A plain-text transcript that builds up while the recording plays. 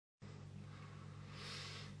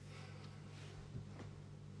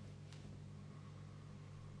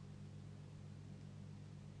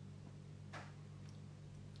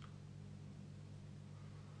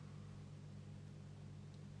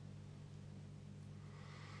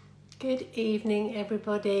Good evening,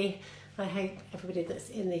 everybody. I hope everybody that's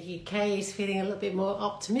in the UK is feeling a little bit more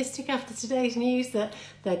optimistic after today's news, that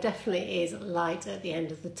there definitely is light at the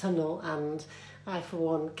end of the tunnel, and I for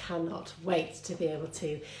one cannot wait to be able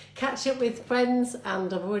to catch up with friends,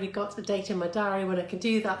 and I've already got a date in my diary when I can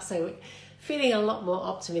do that, so feeling a lot more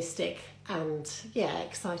optimistic and yeah,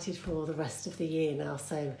 excited for the rest of the year now.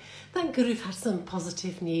 So thank God we've had some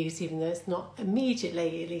positive news, even though it's not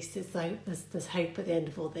immediately, at least there's hope at the end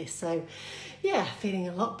of all this. So yeah, feeling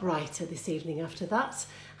a lot brighter this evening after that.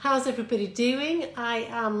 How's everybody doing? I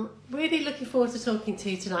am really looking forward to talking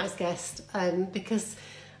to tonight's guest because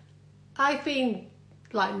I've been,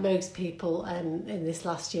 like most people in this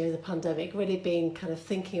last year of the pandemic, really been kind of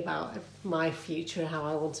thinking about my future and how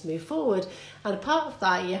I want to move forward. And a part of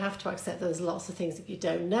that, you have to accept that there's lots of things that you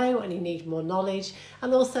don't know and you need more knowledge.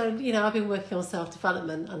 And also, you know, I've been working on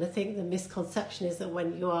self-development, and I think the misconception is that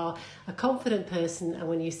when you are a confident person, and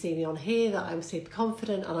when you see me on here that I'm super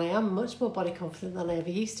confident, and I am much more body confident than I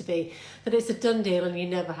ever used to be, that it's a done deal and you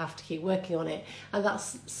never have to keep working on it. And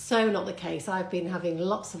that's so not the case. I've been having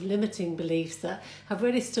lots of limiting beliefs that have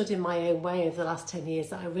really stood in my own way over the last 10 years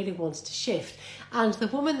that I really wanted to shift. And the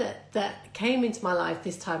woman that came into my life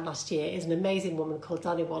this time last year is an amazing woman called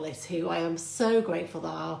Dani Wallace, who I am so grateful that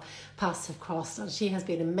our paths have crossed, and she has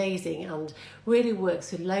been amazing and really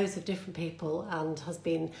works with loads of different people and has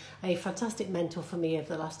been a fantastic mentor for me over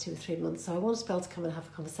the last 2 or 3 months. So I wanted to be able to come and have a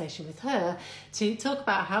conversation with her to talk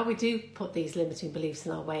about how we do put these limiting beliefs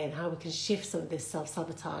in our way and how we can shift some of this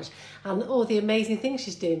self-sabotage and all the amazing things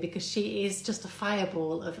she's doing, because she is just a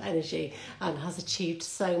fireball of energy and has achieved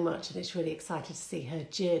so much, and it's really exciting to see her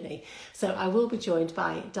journey. So I will be joined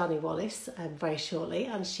by Dani Wallace very shortly,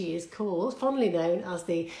 and she is called, fondly known as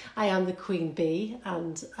I am the Queen Bee,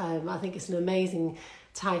 and I think it's an amazing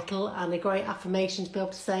title and a great affirmation to be able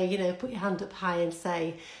to say, you know, put your hand up high and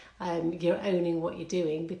say you're owning what you're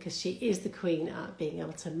doing, because she is the queen at being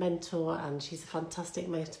able to mentor, and she's a fantastic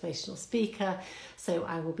motivational speaker. So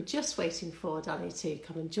I will be just waiting for Dani to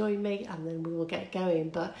come and join me, and then we will get going.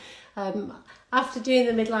 But after doing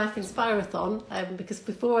the Midlife Inspire-a-thon, because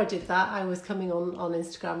before I did that, I was coming on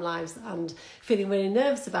Instagram Lives and feeling really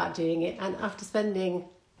nervous about doing it, and after spending,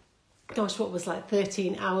 gosh, what was like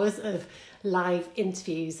 13 hours of live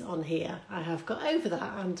interviews on here, I have got over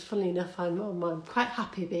that, and funnily enough I'm quite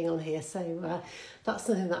happy being on here. So that's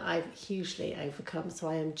something that I've hugely overcome. So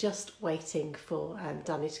I am just waiting for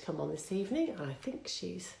Dani to come on this evening. I think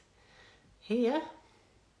she's here.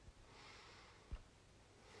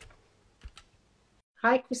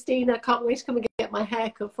 Hi Christina, I can't wait to come and get my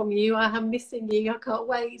haircut from you. I am missing you, I can't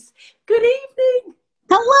wait. Good evening.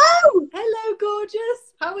 Hello. Hello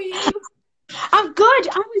gorgeous, how are you? I'm good.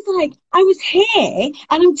 I was here,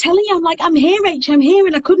 and I'm telling you, I'm here, Rach, I'm here,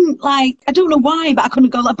 and I couldn't, I don't know why, but I couldn't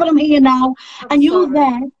go, but I'm here now, and you're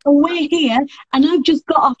there, and we're here, and I've just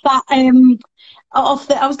got off that,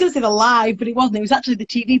 I was going to say the live, but it wasn't, it was actually the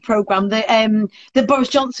TV programme that Boris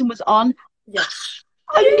Johnson was on. Yes.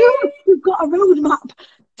 I know, we've got a roadmap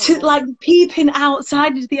to, peeping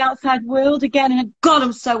outside into the outside world again, and God,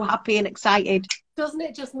 I'm so happy and excited. Doesn't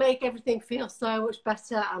it just make everything feel so much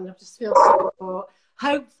better? And I just feel so more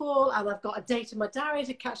hopeful, and I've got a date in my diary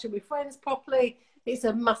to catch up with friends properly. It's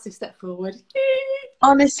a massive step forward.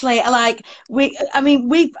 Honestly, we've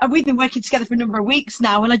been working together for a number of weeks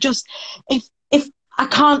now, and if I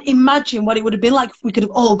can't imagine what it would have been like if we could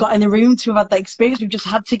have all got in the room to have had that experience we've just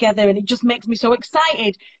had together, and it just makes me so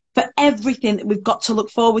excited for everything that we've got to look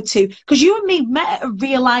forward to. Because you and me met at a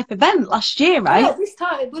real life event last year, right? Yeah, this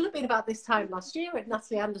time, it will have been about this time last year at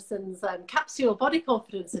Natalie Anderson's Capsule Body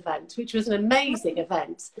Confidence event, which was an amazing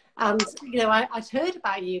event. And, you know, I'd heard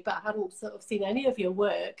about you, but I hadn't sort of seen any of your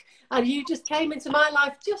work. And you just came into my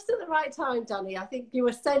life just at the right time, Dani. I think you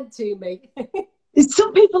were sent to me.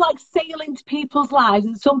 Some people sail into people's lives,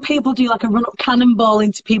 and some people do a run-up cannonball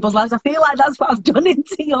into people's lives. I feel like that's what I've done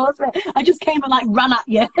into yours. I just came and ran at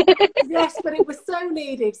you. Yes, but it was so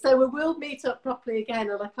needed. So we will meet up properly again,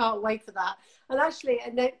 and I can't wait for that. And actually,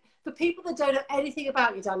 for people that don't know anything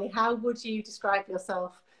about you, Dani, how would you describe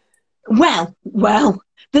yourself? Well,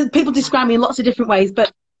 people describe me in lots of different ways,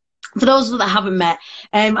 but for those that haven't met,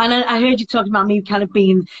 and I heard you talking about me kind of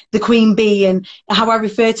being the Queen Bee and how I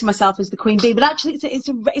refer to myself as the Queen Bee, but actually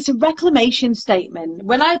it's a reclamation statement.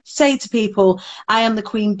 When I say to people, I am the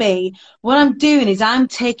Queen Bee, what I'm doing is I'm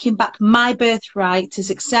taking back my birthright to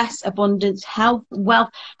success, abundance, health,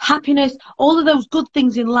 wealth, happiness, all of those good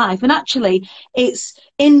things in life. And actually, it's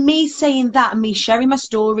in me saying that and me sharing my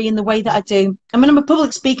story in the way that I do. I mean, I'm a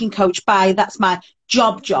public speaking coach that's my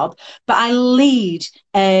job, but I lead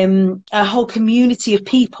a whole community of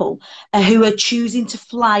people who are choosing to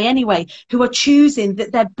fly anyway, who are choosing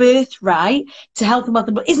that their birthright to help them with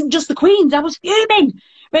them, but isn't just the Queen's. I was fuming,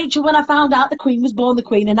 Rachel, when I found out the Queen was born the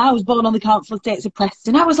Queen and I was born on the Council of States of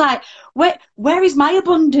Preston. I was like, where is my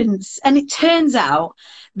abundance? And it turns out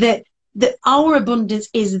that our abundance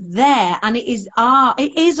is there, and it is our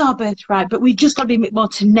birthright, but we've just got to be a bit more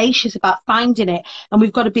tenacious about finding it, and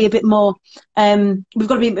we've got to be a bit more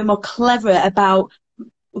clever about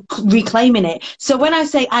reclaiming it. So when I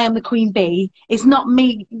say I am the Queen Bee, it's not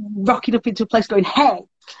me rocking up into a place going, hey,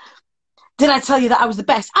 did I tell you that I was the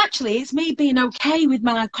best? Actually, it's me being okay with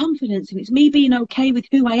my confidence, and it's me being okay with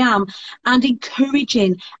who I am, and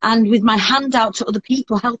encouraging, and with my hand out to other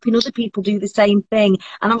people, helping other people do the same thing.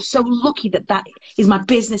 And I'm so lucky that that is my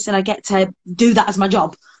business and I get to do that as my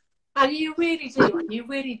job. And you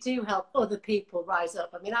really do help other people rise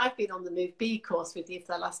up. I mean, I've been on the Move B course with you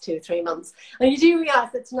for the last 2 or 3 months, and you do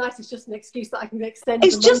realise that tonight is just an excuse that I can extend.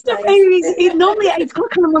 It's just normally at 8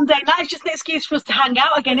 o'clock on a Monday night. It's just an excuse for us to hang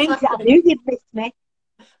out again, isn't it? I knew you'd miss me.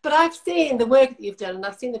 But I've seen the work that you've done, and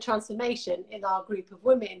I've seen the transformation in our group of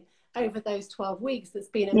women over those 12 weeks. That's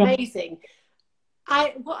been amazing.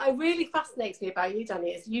 What really fascinates me about you,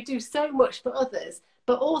 Dani, is you do so much for others,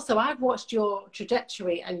 but also I've watched your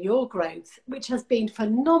trajectory and your growth, which has been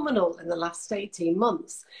phenomenal in the last 18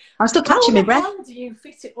 months. I'm still catching my breath. How do you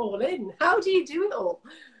fit it all in? How do you do it all?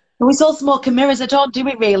 Well, it's all smoke and mirrors. I don't do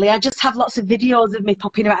it really. I just have lots of videos of me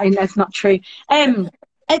popping around, and that's not true. At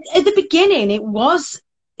the beginning,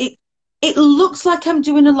 it looks like I'm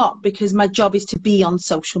doing a lot because my job is to be on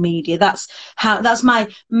social media. That's my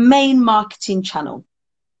main marketing channel.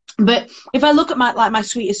 But if I look at my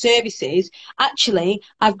suite of services, actually,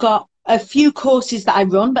 I've got a few courses that I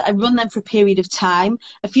run, but I run them for a period of time,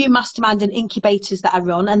 a few mastermind and incubators that I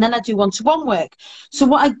run, and then I do one-to-one work. So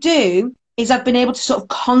what I do is I've been able to sort of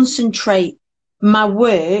concentrate my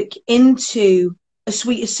work into a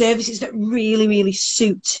suite of services that really, really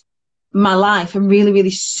suit my life and really,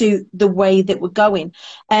 really suit the way that we're going.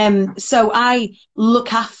 So I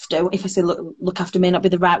look after, if I say look after may not be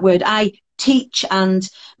the right word, I teach and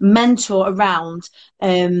mentor around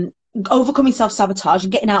overcoming self-sabotage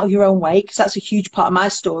and getting out of your own way, because that's a huge part of my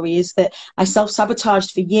story, is that I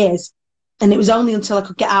self-sabotaged for years, and it was only until I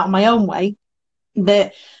could get out of my own way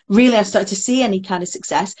that really I started to see any kind of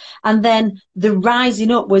success. And then the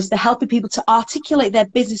rising up was the helping people to articulate their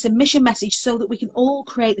business and mission message so that we can all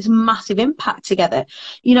create this massive impact together.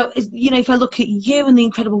 If I look at you and the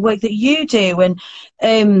incredible work that you do,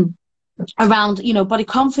 and around body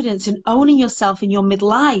confidence and owning yourself in your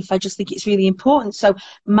midlife, I just think it's really important. So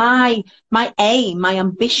my aim, my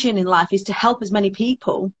ambition in life is to help as many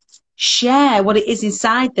people share what it is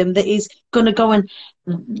inside them that is going to go and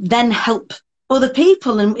then help other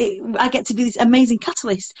people, and I get to be this amazing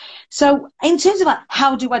catalyst. So in terms of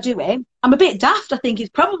how do I do it, I'm a bit daft. I think it's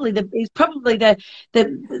probably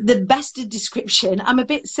the best description. I'm a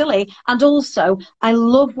bit silly, and also I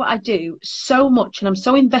love what I do so much, and I'm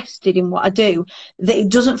so invested in what I do that it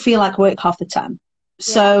doesn't feel like work half the time.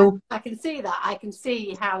 So I can see that. I can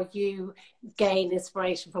see how you gain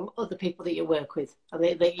inspiration from other people that you work with, and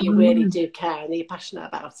that you really do care and that you're passionate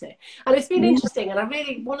about it. And it's been interesting.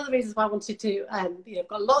 And one of the reasons why I wanted to, I've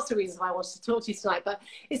got lots of reasons why I wanted to talk to you tonight, but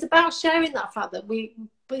it's about sharing that fact that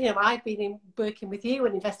I've been working with you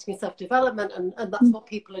and investing in self-development, and that's what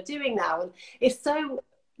people are doing now. And it's so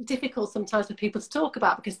difficult sometimes for people to talk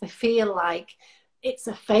about because they feel like it's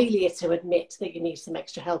a failure to admit that you need some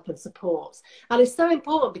extra help and support. And it's so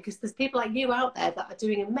important because there's people like you out there that are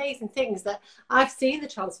doing amazing things that I've seen the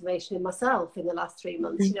transformation in myself in the last 3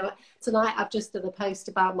 months. Tonight I've just done a post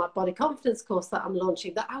about my body confidence course that I'm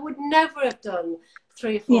launching that I would never have done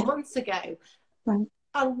 3 or 4 months ago. Right.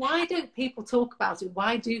 And why don't people talk about it?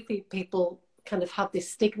 Why do people kind of have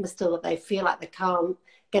this stigma still that they feel like they can't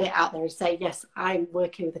get it out there and say, yes, I'm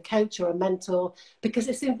working with a coach or a mentor, because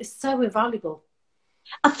it's so invaluable?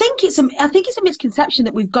 I think it's a misconception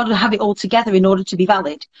that we've got to have it all together in order to be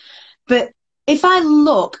valid. But if I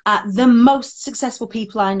look at the most successful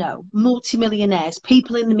people I know, multimillionaires,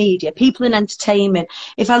 people in the media, people in entertainment,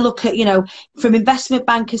 if I look at, from investment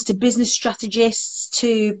bankers to business strategists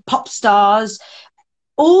to pop stars,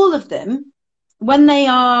 all of them, when they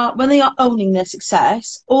are owning their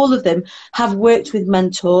success, all of them have worked with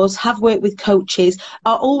mentors, have worked with coaches,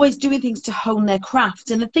 are always doing things to hone their craft.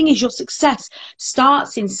 And the thing is, your success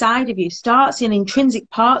starts inside of you, starts in intrinsic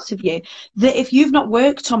parts of you that if you've not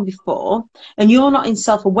worked on before and you're not in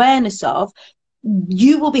self-awareness of,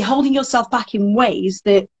 you will be holding yourself back in ways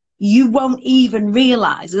that you won't even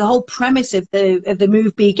realize. The whole premise of the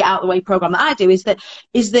Move Be Get Out of the Way program that I do is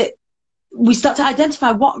that we start to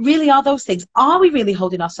identify what really are those things. Are we really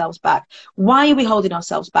holding ourselves back? Why are we holding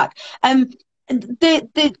ourselves back? And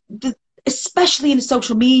especially in the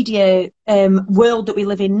social media world that we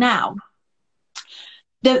live in now,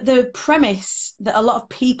 the premise that a lot of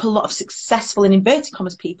people, a lot of successful, in inverted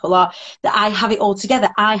commas, people are that I have it all together,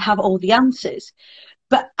 I have all the answers.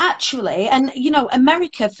 But actually, and you know,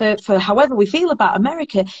 America, for however we feel about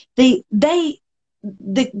America, the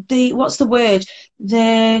what's the word?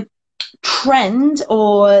 The trend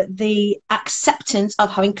or the acceptance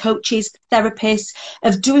of having coaches, therapists,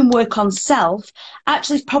 of doing work on self,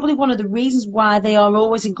 actually is probably one of the reasons why they are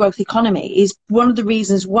always in growth economy, is one of the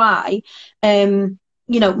reasons why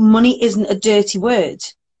you know, money isn't a dirty word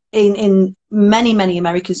in many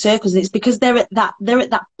American circles. And it's because they're at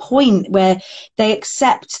that point where they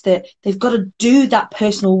accept that they've got to do that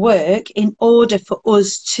personal work in order for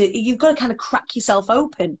us to, you've got to kind of crack yourself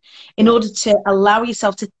open in order to allow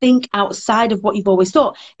yourself to think outside of what you've always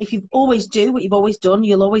thought. If you always do what you've always done,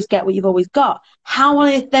 you'll always get what you've always got. How on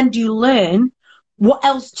earth then do you learn what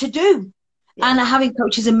else to do? And having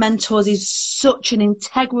coaches and mentors is such an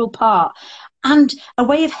integral part, and a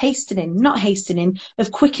way of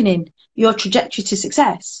of quickening your trajectory to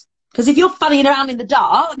success. Because if you're fanning around in the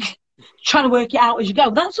dark, trying to work it out as you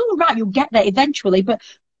go, that's all right, you'll get there eventually. But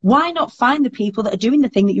why not find the people that are doing the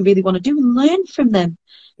thing that you really want to do and learn from them?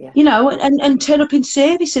 You know, and turn up in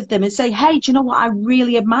service of them and say, hey, do you know what? I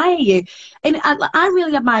really admire you. And I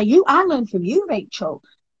really admire you. I learned from you, Rachel.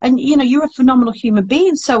 And, you know, you're a phenomenal human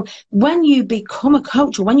being. So when you become a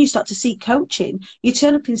coach, or when you start to seek coaching, you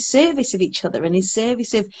turn up in service of each other and in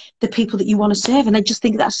service of the people that you want to serve. And I just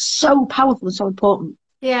think that's so powerful and so important.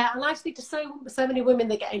 Yeah, and I speak to so many women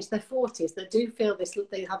that get into their 40s that do feel this,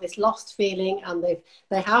 they have this lost feeling, and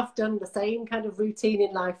they have done the same kind of routine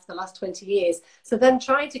in life for the last 20 years. So then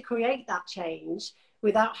trying to create that change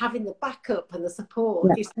without having the backup and the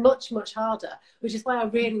support is much harder, which is why I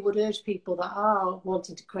really would urge people that are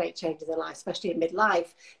wanting to create change in their life, especially in midlife,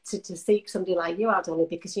 to seek somebody like you out, Dani,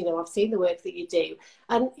 because, you know, I've seen the work that you do.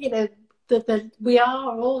 And, you know, we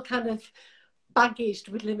are all kind of baggaged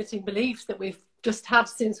with limiting beliefs that we've just had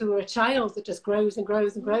since we were a child, that just grows and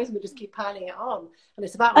grows and grows, and we just keep piling it on. And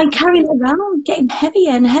it's about carrying it around, getting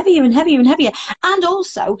heavier and heavier and heavier and heavier. And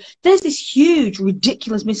also, there's this huge,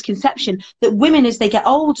 ridiculous misconception that women, as they get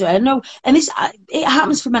older, and this, it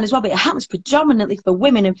happens for men as well, but it happens predominantly for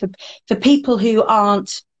women and for people who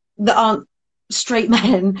aren't straight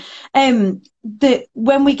men, that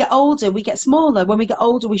when we get older we get smaller, when we get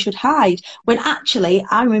older we should hide, when actually,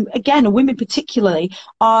 I remember, again, women particularly,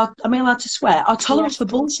 am I allowed to swear? Our tolerance for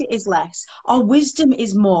bullshit is less, our wisdom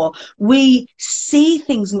is more, we see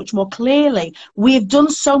things much more clearly, we have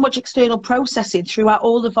done so much external processing throughout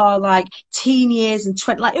all of our like teen years and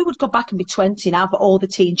 20, like who would go back and be 20 now for all the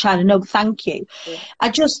tea in China? No thank you.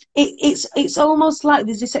 It's almost like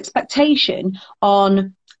there's this expectation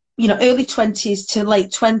on, you know, early 20s to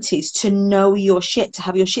late 20s to know your shit, to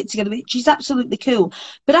have your shit together, which is absolutely cool.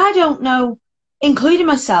 But I don't know, including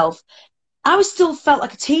myself, I still felt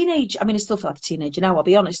like a teenager. I mean, I still feel like a teenager now, I'll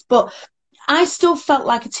be honest, but I still felt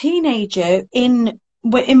like a teenager in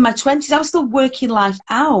my 20s. I was still working life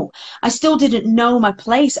out. I still didn't know my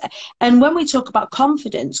place. And when we talk about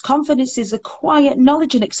confidence is a quiet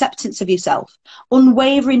knowledge and acceptance of yourself,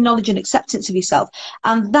 unwavering knowledge and acceptance of yourself.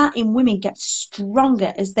 And that in women gets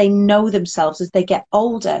stronger as they know themselves, as they get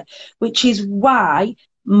older, which is why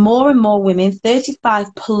more and more women,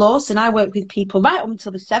 35 plus, and I work with people right up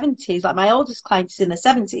until the 70s, like my oldest client is in the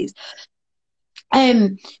 70s,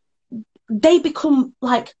 they become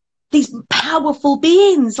these powerful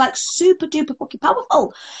beings, like super duper fucking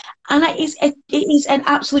powerful. And it is an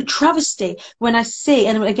absolute travesty when I see,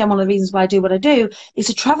 and again, one of the reasons why I do what I do, it's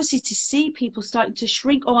a travesty to see people starting to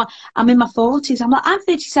shrink. Oh, I'm in my 40s. I'm like, I'm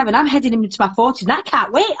 37. I'm heading into my 40s and I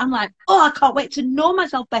can't wait. I'm like, oh, I can't wait to know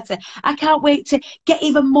myself better. I can't wait to get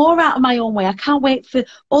even more out of my own way. I can't wait for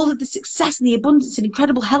all of the success and the abundance and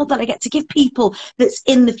incredible help that I get to give people that's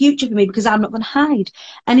in the future for me, because I'm not going to hide.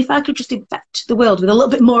 And if I could just infect the world with a little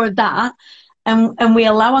bit more of that, and we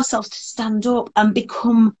allow ourselves to stand up and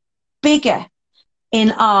become bigger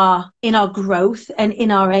in our growth and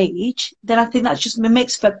in our age, then I think that's just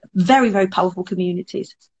makes for very, very powerful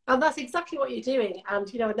communities. And that's exactly what you're doing.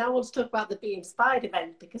 And, you know, now I want to talk about the Be Inspired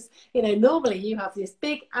event, because, you know, normally you have this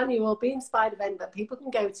big annual Be Inspired event that people can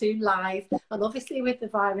go to live. And obviously with the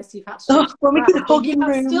virus, you've had to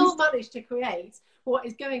still managed to create what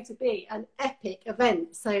is going to be an epic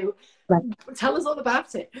event. So tell us all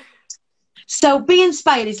about it. So Be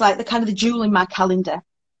Inspired is like the kind of the jewel in my calendar.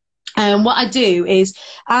 And what I do is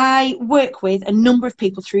I work with a number of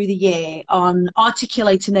people through the year on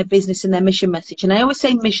articulating their business and their mission message. And I always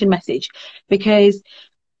say mission message because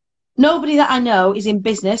nobody that I know is in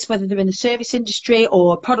business, whether they're in the service industry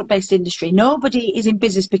or product-based industry. Nobody is in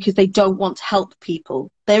business because they don't want to help people.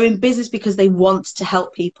 They're in business because they want to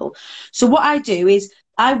help people. So what I do is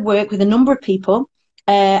I work with a number of people,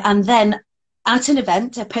 and then at an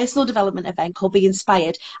event, a personal development event called Be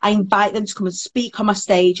Inspired, I invite them to come and speak on my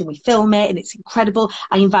stage, and we film it, and it's incredible.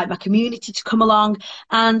 I invite my community to come along,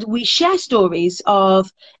 and we share stories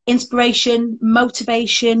of inspiration,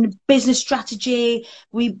 motivation, business strategy.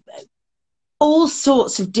 We all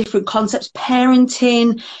sorts of different concepts,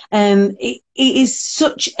 parenting. It is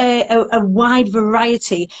such a wide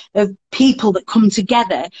variety of people that come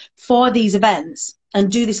together for these events and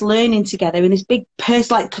do this learning together in this big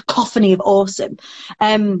like cacophony of awesome.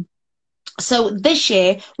 So this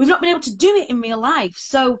year we've not been able to do it in real life.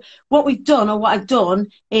 So what we've done, or what I've done,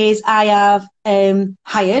 is I have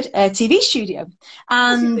hired a TV studio,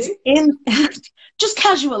 and in just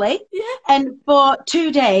casually, and for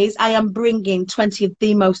 2 days I am bringing 20 of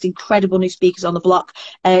the most incredible new speakers on the block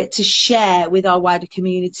to share with our wider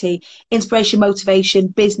community inspiration, motivation,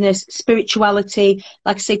 business, spirituality,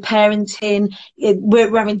 like I say, parenting.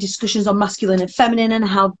 We're having discussions on masculine and feminine and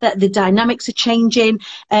how the dynamics are changing.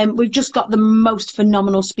 We've just got the most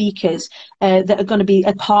phenomenal speakers that are going to be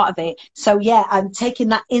a part of it. So yeah, I'm taking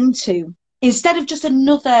that into, instead of just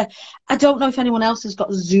another, I don't know if anyone else has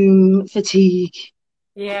got Zoom fatigue,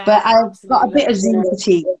 but I've got a bit of Zoom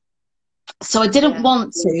fatigue. So I didn't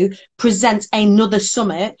want to present another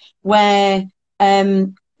summit where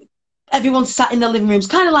everyone's sat in their living rooms,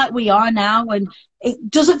 kind of like we are now, and it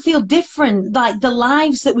doesn't feel different. Like the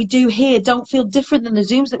lives that we do here don't feel different than the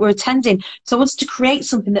Zooms that we're attending. So I wanted to create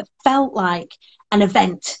something that felt like an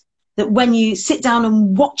event, that when you sit down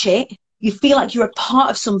and watch it, you feel like you're a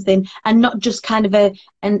part of something and not just kind of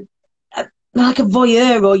like a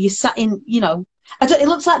voyeur, or you sat in, you know, it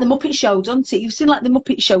looks like the Muppet Show, doesn't it? You've seen like the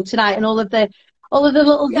Muppet Show tonight and all of the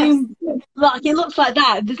little Zoom, like it looks like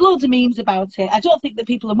that. There's loads of memes about it. I don't think that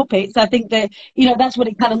people are Muppets. I think that, you know, that's what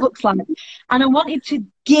it kind of looks like. And I wanted to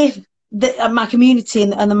give my community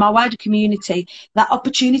and my wider community that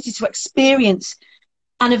opportunity to experience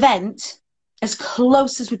an event as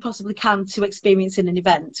close as we possibly can to experiencing an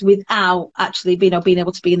event without actually being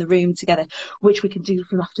able to be in the room together, which we can do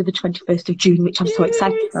from after the 21st of June, which I'm so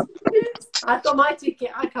excited about. I've got my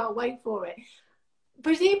ticket. I can't wait for it.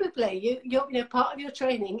 Presumably, you part of your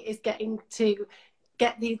training is getting to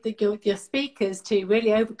get your speakers to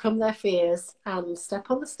really overcome their fears and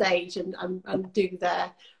step on the stage and do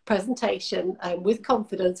their presentation with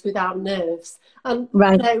confidence, without nerves. And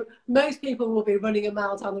you know, most people will be running a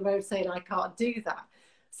mile down the road saying, I can't do that.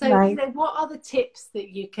 So you know, what are the tips that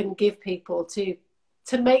you can give people to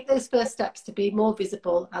make those first steps, to be more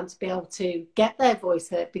visible and to be able to get their voice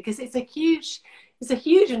heard? Because it's a huge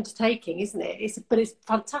undertaking, isn't it? But it's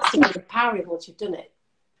fantastic and empowering once you've done it.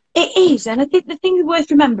 It is, and I think the thing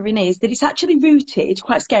worth remembering is that it's actually rooted,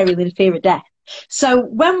 quite scarily, in the fear of death. So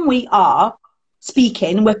when we are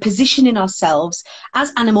speaking, we're positioning ourselves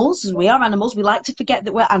as animals, as we are animals. We like to forget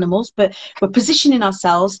that we're animals, but we're positioning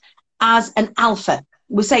ourselves as an alpha.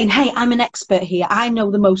 We're saying, hey, I'm an expert here. I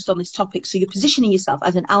know the most on this topic. So you're positioning yourself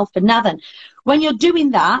as an alpha. Now then, when you're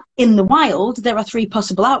doing that in the wild, there are 3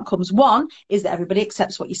 possible outcomes. 1 is that everybody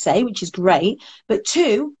accepts what you say, which is great. But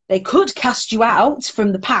 2, they could cast you out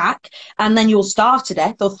from the pack and then you'll starve to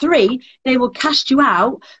death. Or 3, they will cast you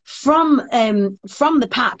out from the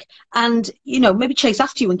pack and, you know, maybe chase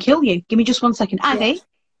after you and kill you. Give me just 1 second. Ivy,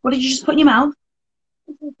 what did you just put in your mouth?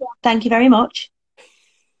 Thank you very much.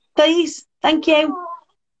 Please. Thank you.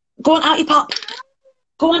 Go on, out your pop.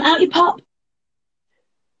 Go on, out your pop.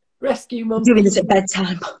 Rescue mum. Doing this at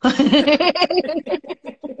bedtime.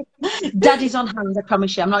 Daddy's on hand, I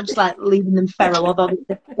promise you. I'm not just like leaving them feral, although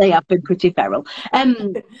they have been pretty feral.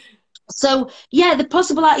 So yeah, the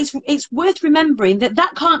possible it's worth remembering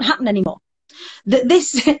that can't happen anymore. That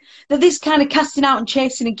this kind of casting out and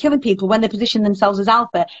chasing and killing people when they position themselves as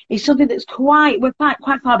alpha is something that's we're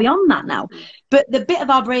quite far beyond that now. But the bit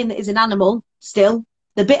of our brain that is an animal still,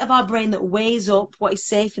 the bit of our brain that weighs up what is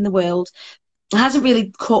safe in the world, hasn't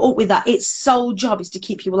really caught up with that. Its sole job is to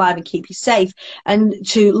keep you alive and keep you safe and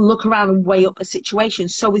to look around and weigh up a situation.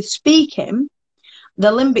 So with speaking,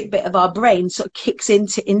 the limbic bit of our brain sort of kicks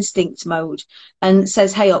into instinct mode and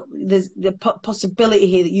says, hey, there's the possibility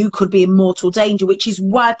here that you could be in mortal danger, which is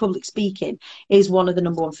why public speaking is one of the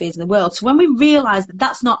 #1 fears in the world. So when we realize that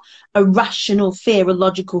that's not a rational fear, a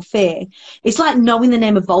logical fear, it's like knowing the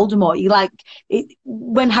name of Voldemort.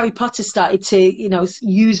 When Harry Potter started to,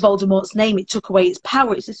 use Voldemort's name, it took away its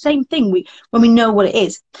power. It's the same thing when we know what it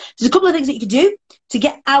is. There's a couple of things that you can do to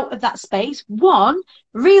get out of that space. One,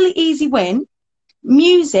 really easy win.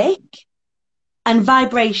 Music and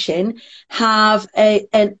vibration have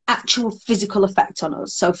an actual physical effect on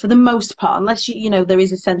us. So for the most part, unless there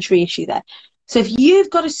is a sensory issue there. So if you've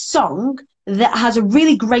got a song that has a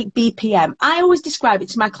really great BPM, I always describe it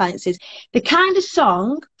to my clients as the kind of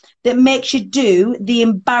song that makes you do the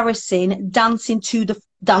embarrassing dancing to the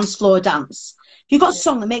dance floor dance. If you've got a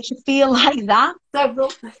song that makes you feel like that,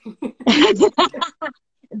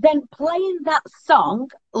 then playing that song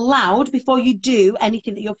loud before you do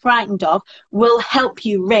anything that you're frightened of will help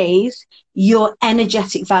you raise your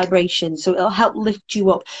energetic vibration. So it'll help lift you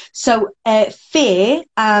up. So fear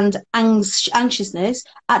and anxiousness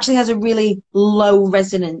actually has a really low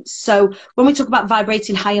resonance. So when we talk about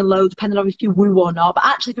vibrating high and low, depending on if you woo or not, but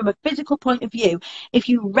actually from a physical point of view, if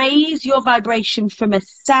you raise your vibration from a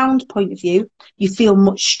sound point of view, you feel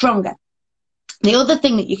much stronger. The other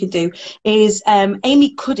thing that you can do is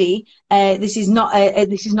Amy Cuddy. This is not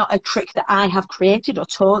a trick that I have created or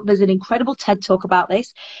taught. There's an incredible TED talk about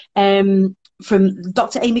this from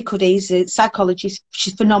Dr. Amy Cuddy, who's a psychologist.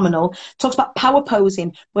 She's phenomenal. Talks about power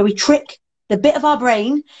posing, where we trick the bit of our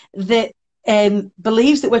brain that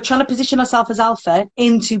believes that we're trying to position ourselves as alpha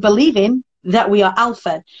into believing that we are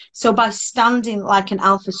alpha. So by standing like an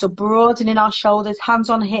alpha, so broadening our shoulders, hands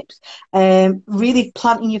on hips, really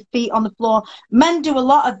planting your feet on the floor. Men do a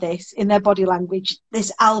lot of this in their body language,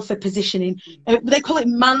 this alpha positioning. They call it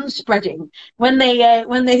man spreading. When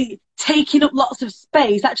they taking up lots of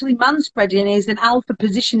space, actually man spreading is an alpha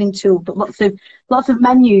positioning tool, but lots of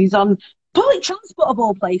menus on public transport of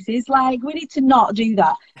all places. Like, we need to not do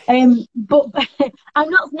that. But I'm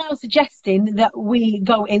not now suggesting that we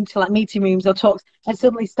go into like meeting rooms or talks and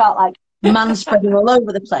suddenly start like man spreading all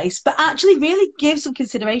over the place, but actually really give some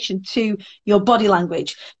consideration to your body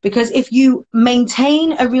language. Because if you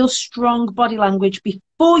maintain a real strong body language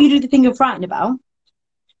before you do the thing you're frightened about,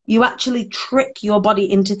 you actually trick your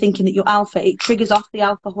body into thinking that you're alpha. It triggers off the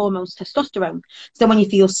alpha hormones, testosterone. So when you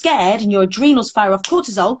feel scared and your adrenals fire off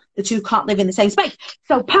cortisol, the two can't live in the same space.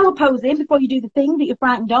 So power posing before you do the thing that you're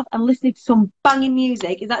frightened of and listening to some banging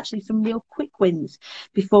music is actually some real quick wins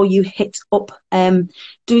before you hit up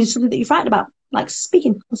doing something that you're frightened about, like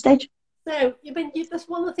speaking on stage. So, that's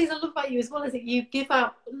one of the things I love about you as well, is that you give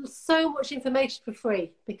out so much information for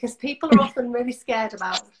free, because people are often really scared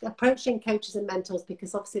about approaching coaches and mentors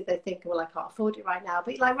because obviously they think, well, I can't afford it right now.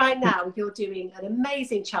 But like right now, you're doing an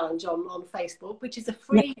amazing challenge on Facebook, which is a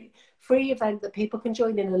free event that people can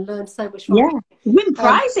join in and learn so much from. Yeah, win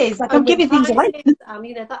prizes. Like, I'm giving things away.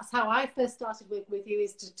 And that's how I first started working with you,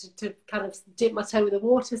 is to kind of dip my toe in the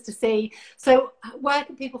waters to see. So where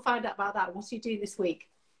can people find out about that? What are you doing this week?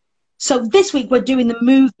 So this week we're doing the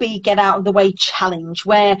Move, Be, Get Out of the Way challenge,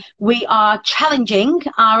 where we are challenging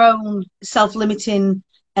our own self-limiting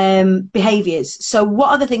behaviours. So what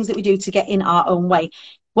are the things that we do to get in our own way?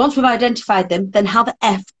 Once we've identified them, then how the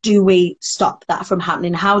F do we stop that from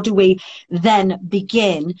happening? How do we then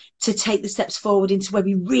begin to take the steps forward into where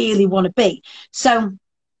we really want to be? So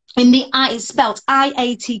in the I, it's spelled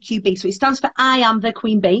IATQB. So it stands for I Am the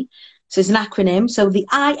Queen Bee. So it's an acronym. So the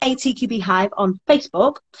IATQB Hive on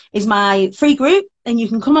Facebook is my free group, and you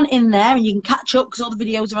can come on in there and you can catch up because all the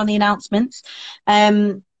videos are on the announcements.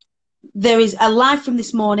 There is a live from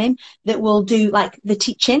this morning that will do like the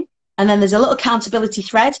teaching, and then there's a little accountability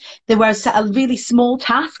thread where I set a really small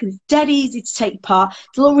task, and it's dead easy to take part.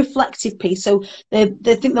 It's a little reflective piece. So they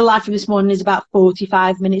think the live from this morning is about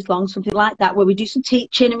 45 minutes long, something like that, where we do some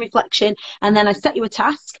teaching and reflection, and then I set you a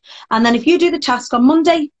task. And then if you do the task on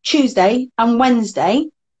Monday, Tuesday and Wednesday,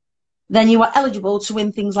 then you are eligible to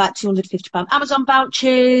win things like £250 Amazon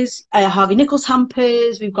vouchers, Harvey Nichols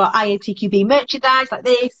hampers. We've got IATQB merchandise like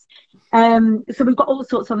this. So we've got all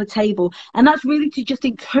sorts on the table, and that's really to just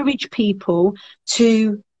encourage people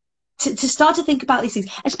to start to think about these things,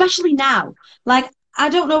 especially now. Like, I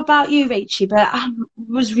don't know about you, Rachie, but I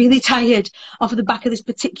was really tired off of the back of this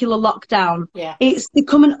particular lockdown. Yeah. It's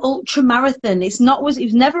become an ultra marathon. It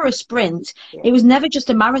was never a sprint. Yeah. It was never just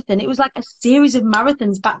a marathon. It was like a series of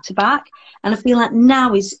marathons back to back. And I feel like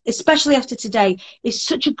now is, especially after today, is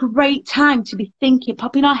such a great time to be thinking,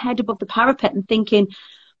 popping our head above the parapet and thinking,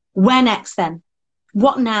 where next then?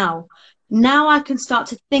 What now? now I can start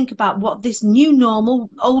to think about what this new normal,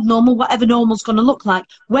 old normal, whatever normal's going to look like.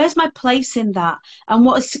 Where's my place in that? And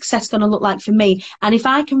what is success going to look like for me? And if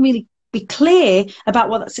I can really be clear about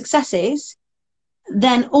what that success is,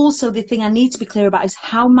 then also the thing I need to be clear about is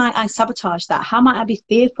how might I sabotage that? How might I be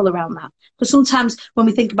fearful around that? Because sometimes when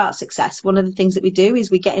we think about success, one of the things that we do is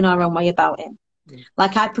we get in our own way about it.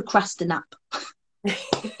 Like I procrastinate.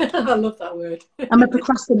 I love that word. I'm a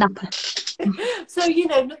procrastinator. So, you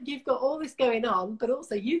know, you've got all this going on, but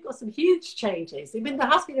also you've got some huge changes. I mean, there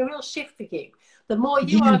has been a real shift for you. The more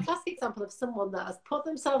you are a classic example of someone that has put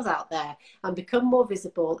themselves out there and become more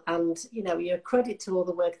visible, and, you know, you're a credit to all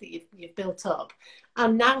the work that you've built up.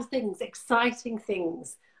 And now exciting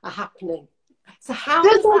things are happening. So how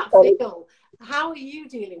does that feel? How are you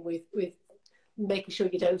dealing with making sure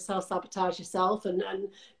you don't self-sabotage yourself and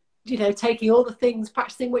you know, taking all the things,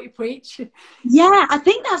 practicing what you preach? Yeah, I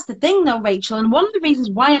think that's the thing though, Rachel. And one of the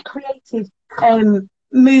reasons why I created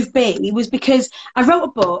Move B was because I wrote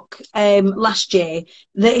a book last year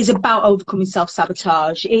that is about overcoming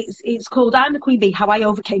self-sabotage. It's called I'm the Queen Bee, How I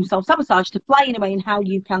Overcame Self-Sabotage to Fly in a Way and How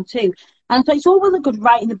You Can Too. And so it's all well and good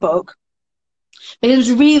writing the book, but it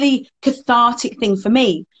was a really cathartic thing for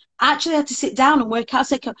me. I actually had to sit down and work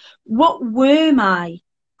out, like, what were my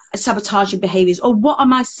sabotaging behaviors, or what are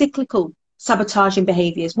my cyclical sabotaging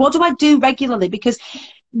behaviors? What do I do regularly? Because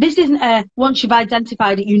this isn't a once you've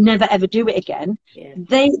identified it, you never ever do it again. Yeah.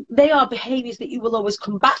 They are behaviors that you will always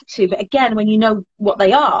come back to. But again, when you know what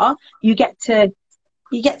they are, you get to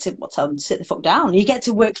tell them to sit the fuck down. You get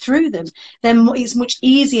to work through them. Then it's much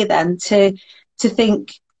easier then to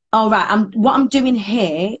think, all right, what I'm doing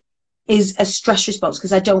here is a stress response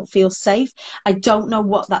because I don't feel safe. I don't know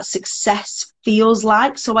what that success feels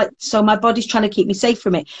like. So my body's trying to keep me safe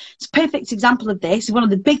from it. It's a perfect example of this. One of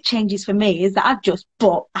the big changes for me is that I've just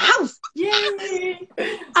bought a house. Yay!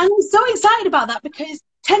 I'm so excited about that because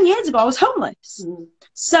 10 years ago I was homeless.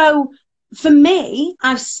 So for me,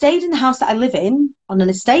 I've stayed in the house that I live in on an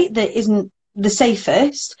estate that isn't the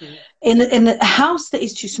safest, in a house that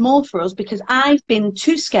is too small for us because I've been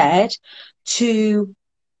too scared to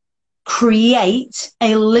create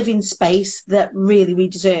a living space that really we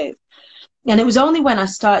deserve. And it was only when I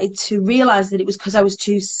started to realize that it was because I was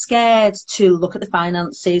too scared to look at the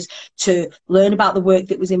finances, to learn about the work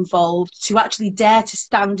that was involved, to actually dare to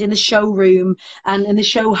stand in the showroom and in the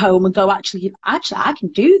show home and go, actually I can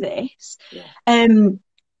do this. Yeah.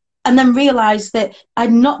 And then realize that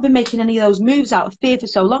I'd not been making any of those moves out of fear for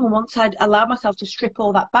so long. And once I'd allowed myself to strip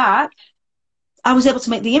all that back, I was able to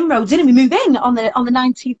make the inroads in, and we move in on the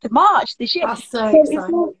 19th of March this year. That's so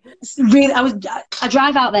exciting. It's really, I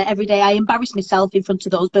drive out there every day. I embarrass myself in front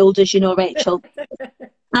of those builders, you know, Rachel.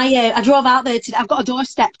 I drove out there today. I've got a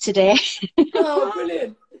doorstep today. Oh,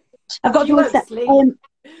 brilliant! I've got a doorstep.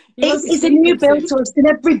 It's a new build, so it's in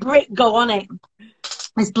every brick go on it.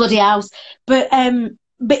 This bloody house, but I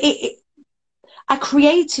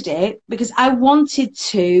created it because I wanted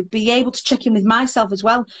to be able to check in with myself as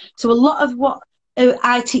well. So a lot of what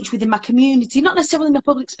I teach within my community, not necessarily my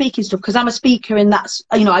public speaking stuff, because I'm a speaker and that's,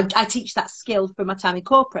 you know, I teach that skill from my time in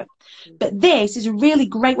corporate. But this is a really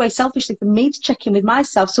great way, selfishly, for me to check in with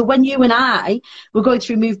myself. So when you and I were going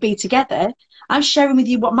through Move B together, I'm sharing with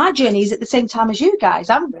you what my journey is at the same time as you guys.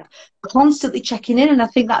 I'm constantly checking in, and I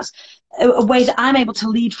think that's a way that I'm able to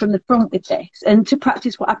lead from the front with this and to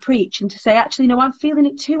practice what I preach and to say, actually, no, I'm feeling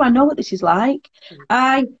it too. I know what this is like.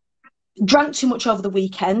 I drank too much over the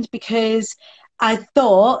weekend because I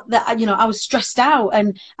thought that, you know, I was stressed out,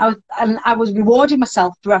 and I was rewarding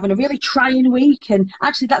myself for having a really trying week. And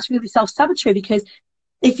actually that's really self-sabotatory, because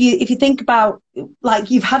if you think about, like,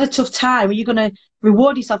 you've had a tough time, are you going to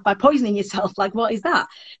reward yourself by poisoning yourself? Like, what is that?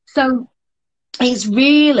 So it's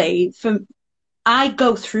really, I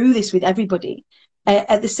go through this with everybody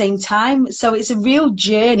at the same time. So it's a real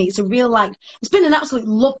journey. It's a real, like, it's been an absolute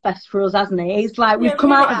love fest for us, hasn't it? It's like we've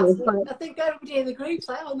come out of this. Like, I think everybody in the group's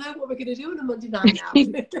like, oh no, what we're going to do on a Monday night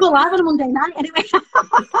now. Well, I've had a Monday night anyway.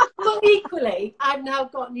 But equally, I've now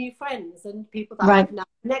got new friends and people that I've now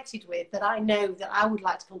connected with that I know that I would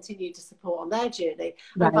like to continue to support on their journey,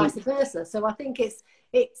 and vice versa. So I think it's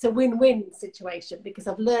a win-win situation, because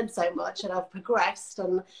I've learned so much and I've progressed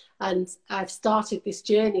and I've started this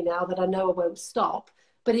journey now that I know I won't stop.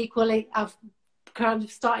 But equally, I've kind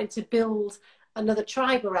of started to build another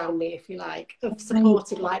tribe around me, if you like, of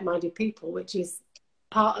supported, like-minded people, which is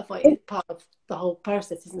part of the whole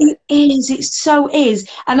process, isn't it? It is, it so is.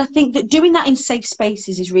 And I think that doing that in safe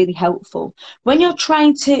spaces is really helpful. When you're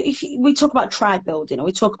trying to, we talk about tribe building, or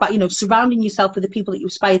we talk about, you know, surrounding yourself with the people that you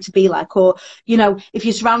aspire to be like, or, you know, if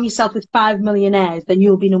you surround yourself with 5 millionaires, then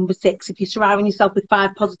you'll be number 6. If you're surrounding yourself with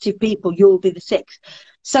 5 positive people, you'll be the 6th.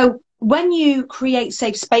 So when you create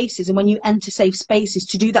safe spaces and when you enter safe spaces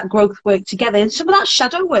to do that growth work together, and some of that's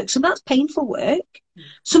shadow work, some of that's painful work,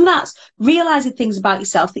 some of that's realizing things about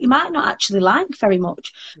yourself that you might not actually like very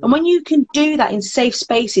much. And when you can do that in safe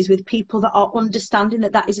spaces with people that are understanding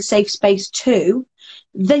that that is a safe space too,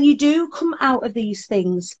 then you do come out of these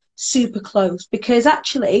things super close, because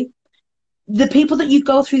actually the people that you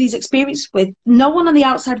go through these experiences with, no one on the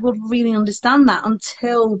outside will really understand that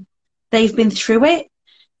until they've been through it.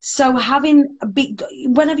 So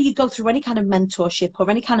whenever you go through any kind of mentorship or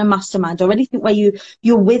any kind of mastermind or anything where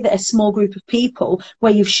you're with a small group of people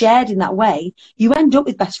where you've shared in that way, you end up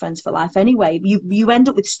with best friends for life anyway. You end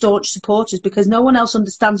up with staunch supporters, because no one else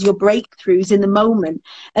understands your breakthroughs in the moment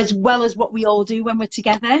as well as what we all do when we're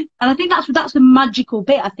together. And I think that's the magical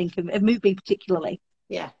bit, I think, of MoveBee particularly.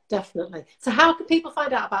 Yeah, definitely. So how can people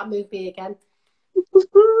find out about MoveBee again?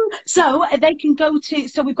 So they can go to,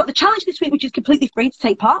 so we've got the challenge this week, which is completely free to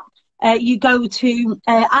take part. You go to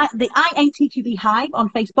the IATQB Hive on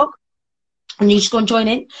Facebook, and you just go and join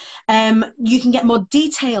in. You can get more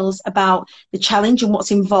details about the challenge and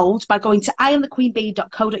what's involved by going to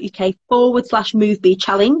iamthequeenbee.co.uk/MoveBee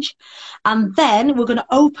challenge. And then we're going to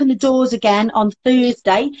open the doors again on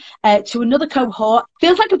Thursday to another cohort.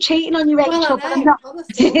 Feels like I'm cheating on you, Rachel, Well, I know,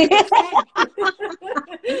 honestly.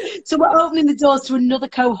 So we're opening the doors to another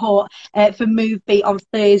cohort for MoveBee on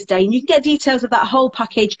Thursday. And you can get details of that whole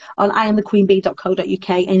package on iamthequeenbee.co.uk.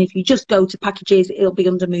 And if you just go to packages, it'll be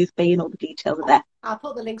under MoveBee and all the details are there. I'll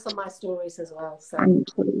put the links on my stories as well. So Thank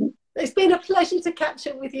you. it's been a pleasure to catch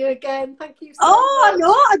up with you again. Thank you so much. I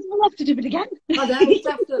know. I'd love to do it again. I know,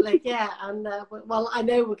 definitely. Yeah. And well, I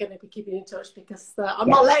know we're going to be keeping in touch, because I'm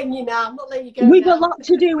not letting you now. I'm not letting you go. We've got a lot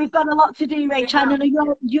to do. We've got a lot to do, Rachel. I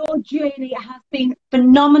know your journey has been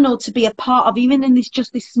phenomenal to be a part of, even in this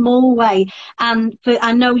small way. And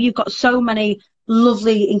I know you've got so many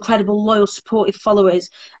lovely, incredible, loyal, supportive followers,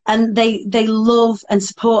 and they love and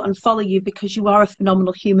support and follow you because you are a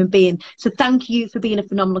phenomenal human being. So thank you for being a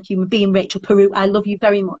phenomenal human being, Rachel Peru. I love you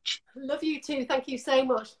very much. Love you too. Thank you so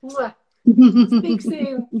much. Speak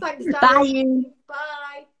soon. Thanks, Dani. Bye.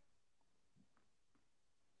 Bye.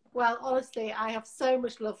 Well, honestly, I have so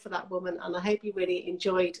much love for that woman, and I hope you really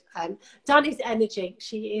enjoyed Dani's energy.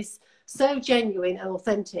 She is so genuine and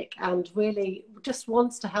authentic, and really just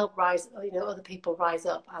wants to help other people rise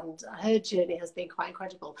up. And her journey has been quite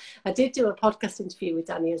incredible. I did do a podcast interview with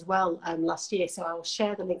Dani as well last year, so I will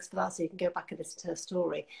share the links for that so you can go back and listen to her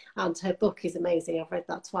story. And her book is amazing. I've read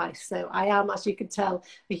that twice. So I am, as you can tell,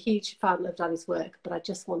 a huge fan of Dani's work, but I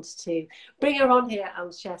just wanted to bring her on here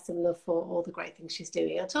and share some love for all the great things she's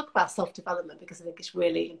doing. I'll talk about self-development, because I think it's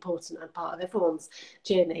really important and part of everyone's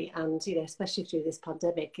journey. And, especially through this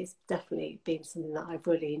pandemic, it's definitely been something that I've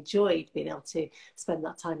really enjoyed, being able to spend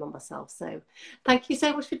that time on myself. So thank you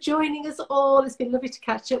so much for joining us all. It's been lovely to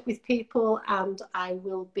catch up with people, and I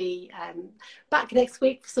will be back next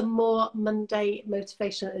week for some more Monday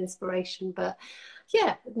motivation and inspiration. But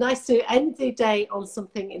yeah, nice to end the day on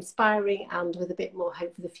something inspiring and with a bit more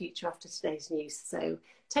hope for the future after today's news. So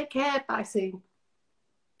take care. Bye soon.